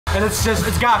And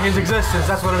it's got his existence.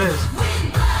 That's what it is.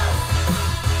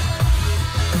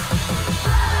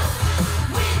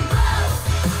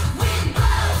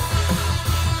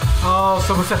 Oh,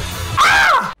 someone said,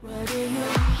 ah!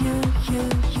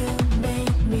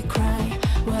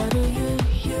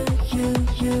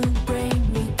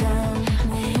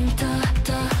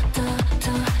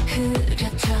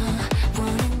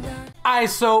 Alright,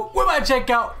 so we're about to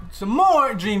check out some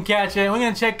more Dreamcatcher, and we're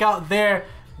gonna check out their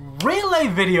relay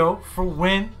video for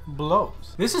Wind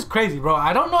Blows. This is crazy, bro.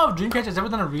 I don't know if Dreamcatcher's ever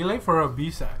done a relay for a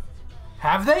B-side.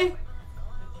 Have they?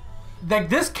 Like,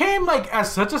 this came like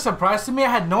as such a surprise to me. I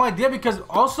had no idea, because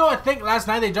also I think last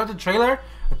night they dropped a trailer.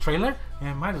 A trailer?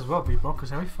 Yeah, it might as well be, bro,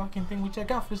 because every fucking thing we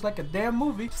check out feels like a damn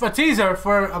movie. It's a teaser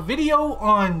for a video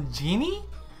on Genie.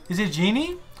 Is it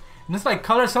Genie? And it's like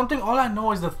color something. All I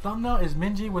know is the thumbnail is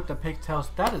Minji with the pigtails.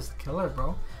 That is killer,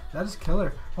 bro. That is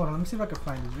killer. Hold on, let me see if I can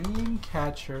find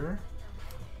Dreamcatcher.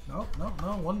 No.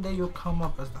 One day you'll come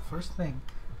up as the first thing.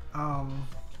 Let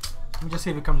me just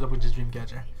see if it comes up with just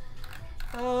Dreamcatcher.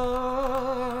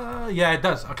 Yeah, it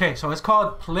does. Okay, so it's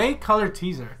called Play Color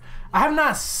Teaser. I have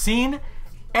not seen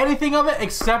anything of it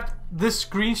except this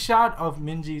screenshot of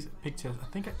Minji's pigtails. I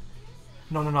think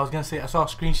No, I was gonna say I saw a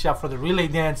screenshot for the relay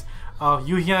dance of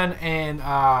Yuhyun and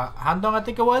Handong, I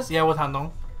think it was. Yeah, it was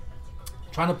Handong.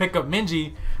 Trying to pick up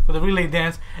Minji for the relay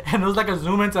dance, and it was like a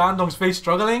zoom into Handong's face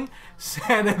struggling.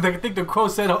 And I think the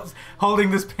quote said holding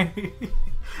this pain.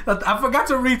 I forgot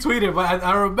to retweet it, but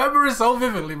I remember it so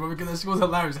vividly, bro, because it was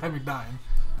hilarious. It had me dying.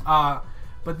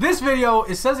 But this video,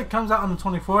 it says it comes out on the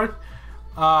 24th.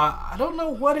 I don't know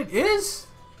what it is.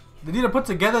 They need to put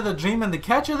together the Dream and the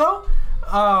Catcher though.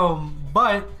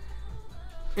 But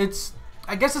it's,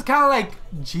 I guess it's kind of like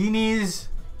Genie's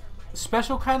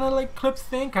special kind of like clip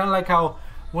thing, kind of like how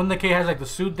One the K has like the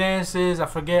suit dances. I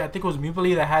forget, I think it was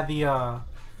Mupali that had the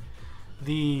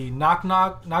knock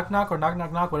knock or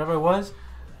knock knock, whatever it was.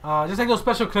 Just like those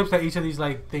special clips that each of these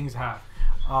like things have.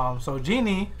 So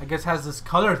Genie, I guess, has this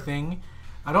color thing.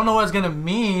 I don't know what it's gonna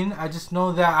mean. I just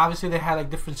know that obviously they had like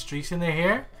different streaks in their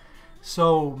hair,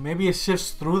 so maybe it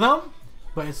shifts through them.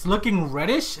 But it's looking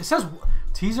reddish. It says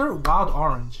teaser wild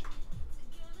orange.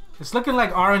 It's looking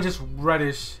like orange is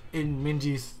reddish in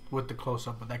Minji's with the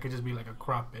close-up, but that could just be like a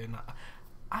crop in.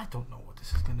 I don't know what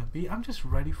this is gonna be. I'm just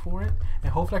ready for it,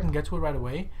 and hopefully I can get to it right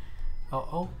away.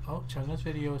 Oh, Chungna's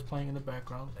video is playing in the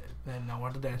background, and now we're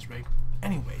at the dance break.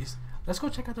 Anyways, let's go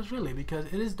check out this relay because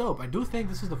it is dope. I do think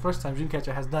this is the first time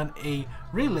Dreamcatcher has done a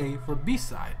relay for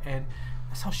B-side, and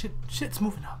that's how shit's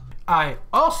moving up.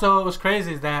 Also, what's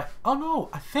crazy is that,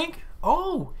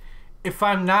 if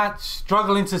I'm not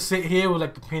struggling to sit here with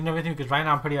like the pain and everything, because right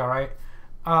now I'm pretty alright,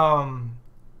 I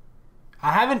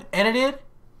haven't edited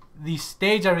the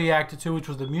stage I reacted to, which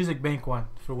was the Music Bank one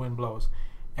for Wind Blows.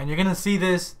 And you're gonna see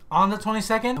this on the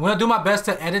 22nd. I'm gonna do my best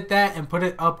to edit that and put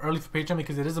it up early for Patreon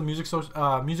because it is a music show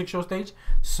stage.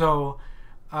 So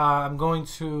I'm going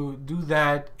to do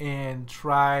that and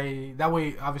try that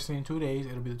way. Obviously, in 2 days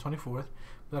it'll be the 24th.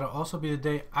 That'll also be the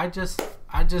day I just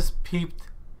peeped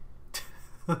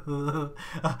a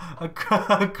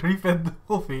CREEPIN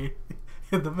WOLFIE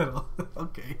in the middle.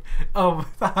 Okay.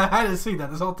 I didn't see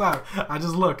that this whole time. I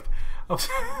just looked.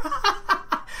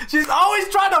 She's always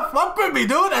trying to fuck with me,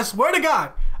 dude. I swear to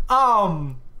God.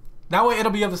 That way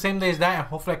it'll be up the same day as that, and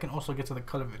hopefully I can also get to the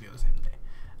color video the same day.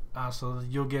 So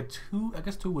you'll get two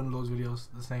Wind Blows videos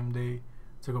the same day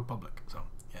to go public. So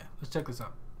yeah, let's check this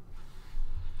out.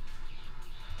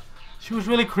 She was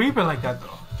really creeping like that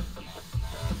though.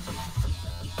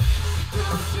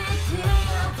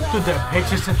 Dude, the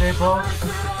pictures today, bro.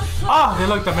 Oh, they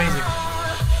looked amazing.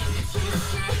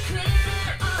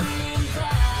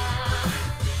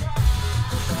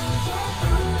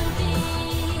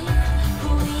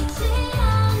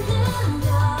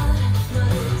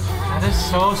 That is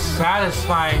so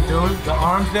satisfying, dude. The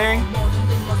arm thing.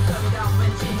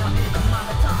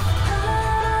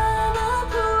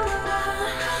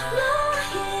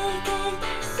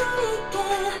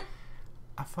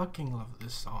 I fucking love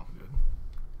this song, dude.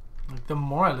 Like, the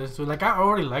more I listen to it, like, I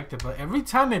already liked it, but every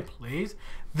time it plays,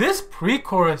 this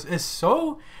pre-chorus is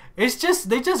so, it's just,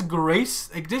 they just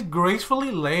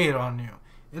gracefully lay it on you.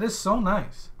 It is so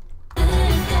nice.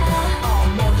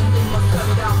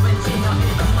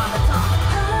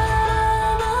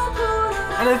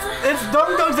 And it's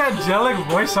Dong Dong's angelic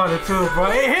voice on it too,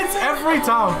 bro. It hits every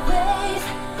time.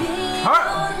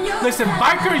 Listen,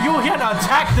 biker Yuhyun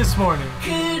attacked this morning.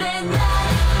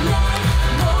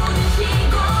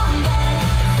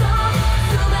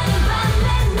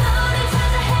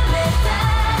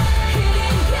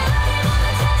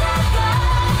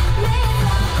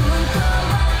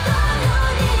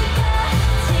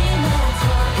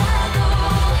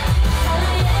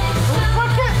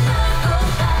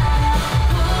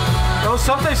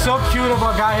 something so cute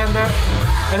about Gahyun there,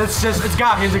 and it's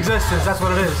Gahyun's existence. That's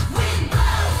what it is.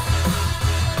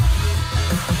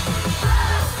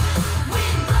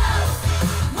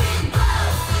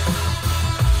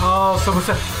 Oh, someone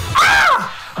said,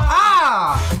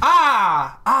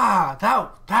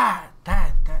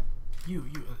 that, you,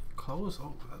 close.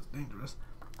 Oh, that's dangerous.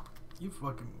 You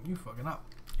fucking up.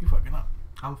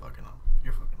 I'm fucking up.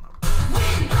 You're fucking up.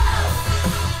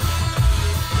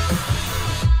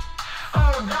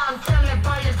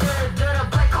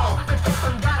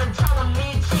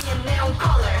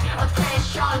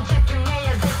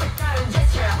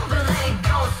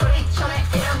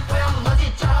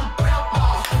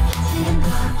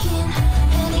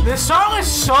 This song is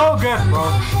so good,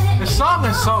 bro. This song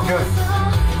is so good.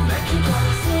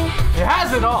 It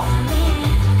has it all.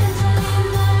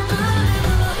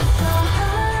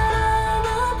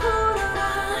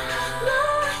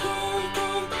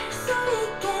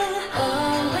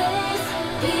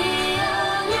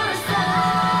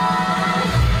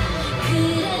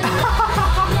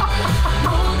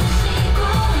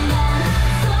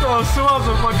 Oh, Sua's a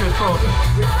fucking troll.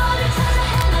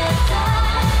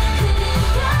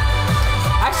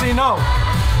 Actually, no.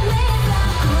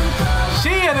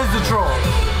 Sheehan is the troll.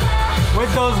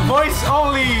 With those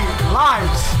voice-only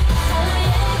lines.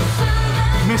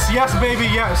 Miss Yes Baby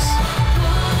Yes.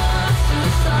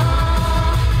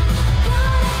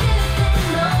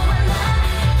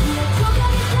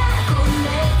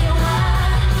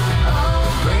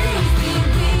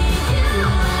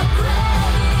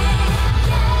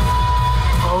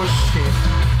 Oh shit.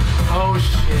 Oh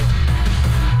shit.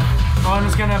 Oh, and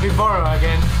it's gonna be Bora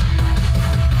again.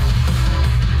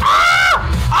 Ah!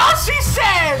 Oh, she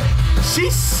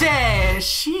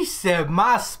said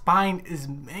my spine is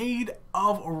made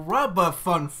of rubber.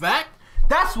 Fun fact.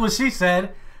 That's what she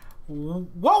said.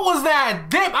 What was that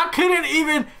dip? I couldn't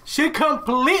even. She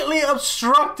completely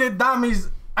obstructed Dami's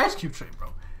ice cube tray,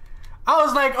 bro. I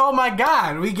was like, oh my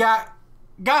god. We got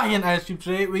Gahyun ice cube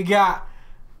tray. We got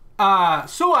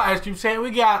Sua ice cube tray.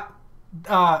 We got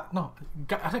no,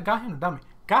 I said Gahyun or Dami.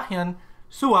 Gahyun,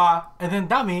 Sua, and then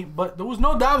Dami, but there was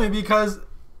no Dami because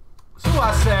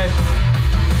Sua said,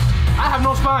 I have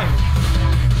no spine.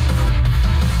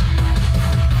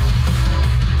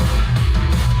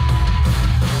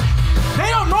 They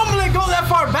don't normally go that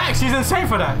far back. She's insane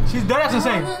for that. She's dead ass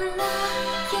insane.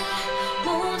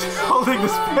 Holding the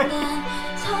space.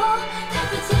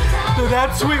 Dude,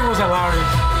 that tweet was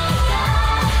hilarious.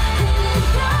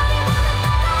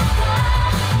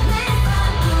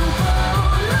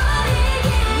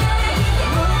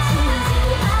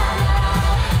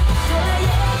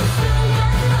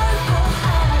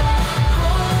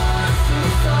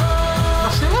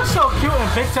 So cute in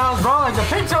pigtails, bro. Like the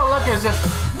pigtail look is just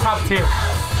top tier.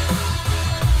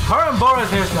 Her and Bora's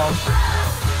hairstyles.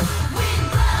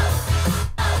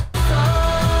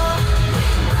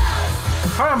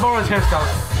 Her and Bora's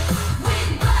hairstyles.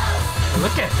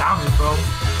 Look at Dami, bro.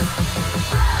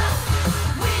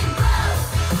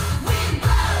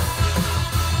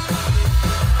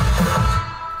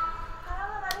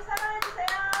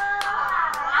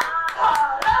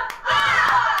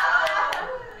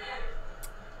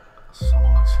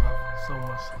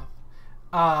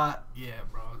 Yeah,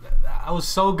 bro. That was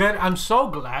so good. I'm so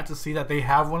glad to see that they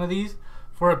have one of these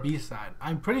for a B-side.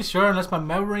 I'm pretty sure, unless my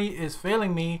memory is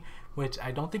failing me, which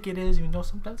I don't think it is, even though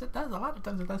sometimes it does, a lot of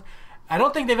times it does. I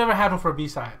don't think they've ever had one for a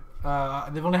B-side.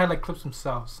 They've only had like clips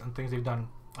themselves and things they've done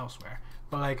elsewhere.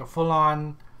 But like a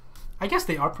full-on, I guess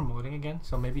they are promoting again,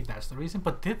 so maybe that's the reason.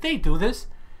 But did they do this?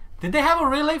 Did they have a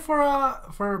relay for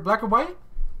Black or White?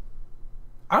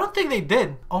 I don't think they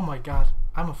did. Oh my god,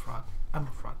 I'm a fraud. I'm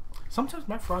a fraud. Sometimes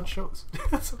my fraud shows.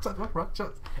 Sometimes my fraud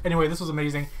shows. Anyway, this was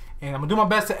amazing, and I'm gonna do my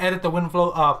best to edit the wind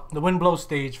blow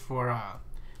stage for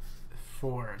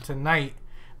tonight.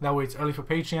 That way it's early for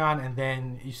Patreon, and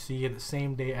then you see it the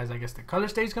same day as I guess the color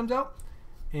stage comes out,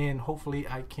 and hopefully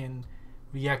I can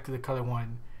react to the color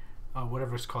one,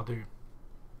 whatever it's called,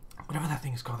 whatever that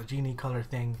thing is called, the genie color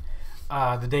thing,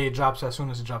 the day it drops, as soon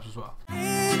as it drops as well.